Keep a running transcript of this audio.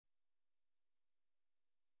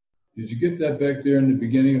Did you get that back there in the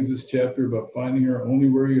beginning of this chapter about finding her only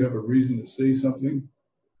where you have a reason to say something?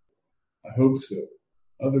 I hope so.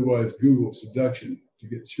 Otherwise, Google seduction to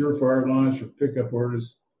get surefire lines from pickup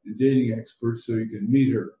artists and dating experts so you can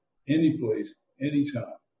meet her any place, anytime.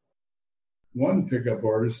 One pickup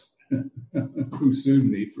artist who sued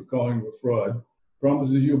me for calling him a fraud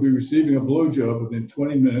promises you'll be receiving a blowjob within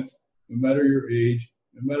 20 minutes, no matter your age,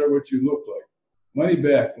 no matter what you look like. Money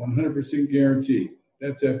back, 100% guarantee.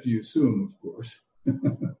 That's after you sue him, of course.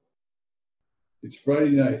 It's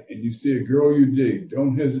Friday night and you see a girl you dig.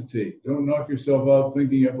 Don't hesitate. Don't knock yourself out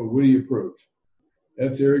thinking up a witty approach.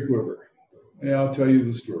 That's Eric Weber. Hey, I'll tell you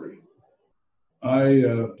the story. I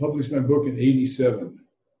published my book in '87,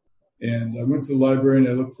 and I went to the library and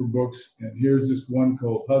I looked for books, and here's this one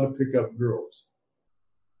called How to Pick Up Girls.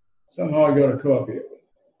 Somehow I got a copy of it.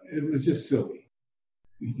 It was just silly.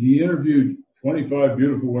 He interviewed 25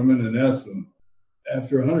 beautiful women and asked them,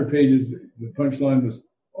 after 100 pages, the punchline was,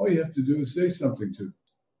 all you have to do is say something to them.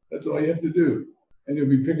 That's all you have to do. And you'll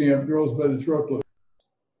be picking up girls by the truckload.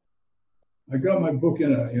 I got my book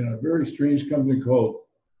in a very strange company called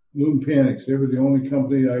Loom Panics. They were the only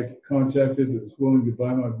company I contacted that was willing to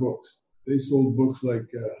buy my books. They sold books like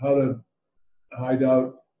how to hide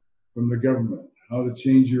out from the government, how to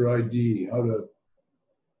change your ID, how to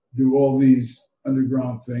do all these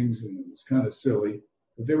underground things, and it was kind of silly.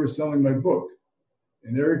 But they were selling my book.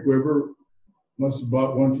 And Eric Weber must have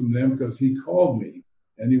bought one from them because he called me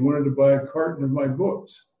and he wanted to buy a carton of my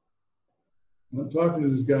books. And I'm talking to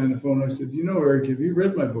this guy on the phone. I said, Eric, have you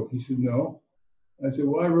read my book? He said, no. I said,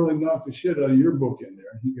 well, I really knocked the shit out of your book in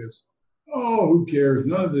there. He goes, oh, who cares?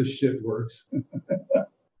 None of this shit works.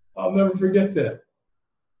 I'll never forget that.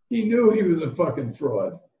 He knew he was a fucking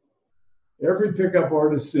fraud. Every pickup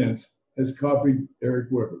artist since has copied Eric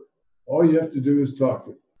Weber. All you have to do is talk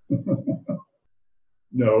to them.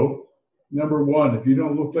 No. Number one, if you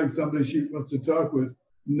don't look like somebody she wants to talk with,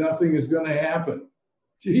 nothing is going to happen.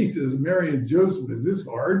 Jesus, Mary and Joseph, is this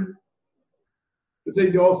hard? But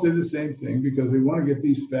they all say the same thing because they want to get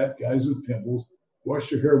these fat guys with pimples, wash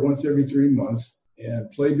their hair once every 3 months,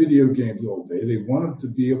 and play video games all day. They want them to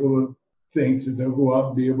be able to think that they'll go out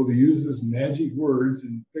and be able to use this magic words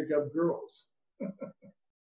and pick up girls.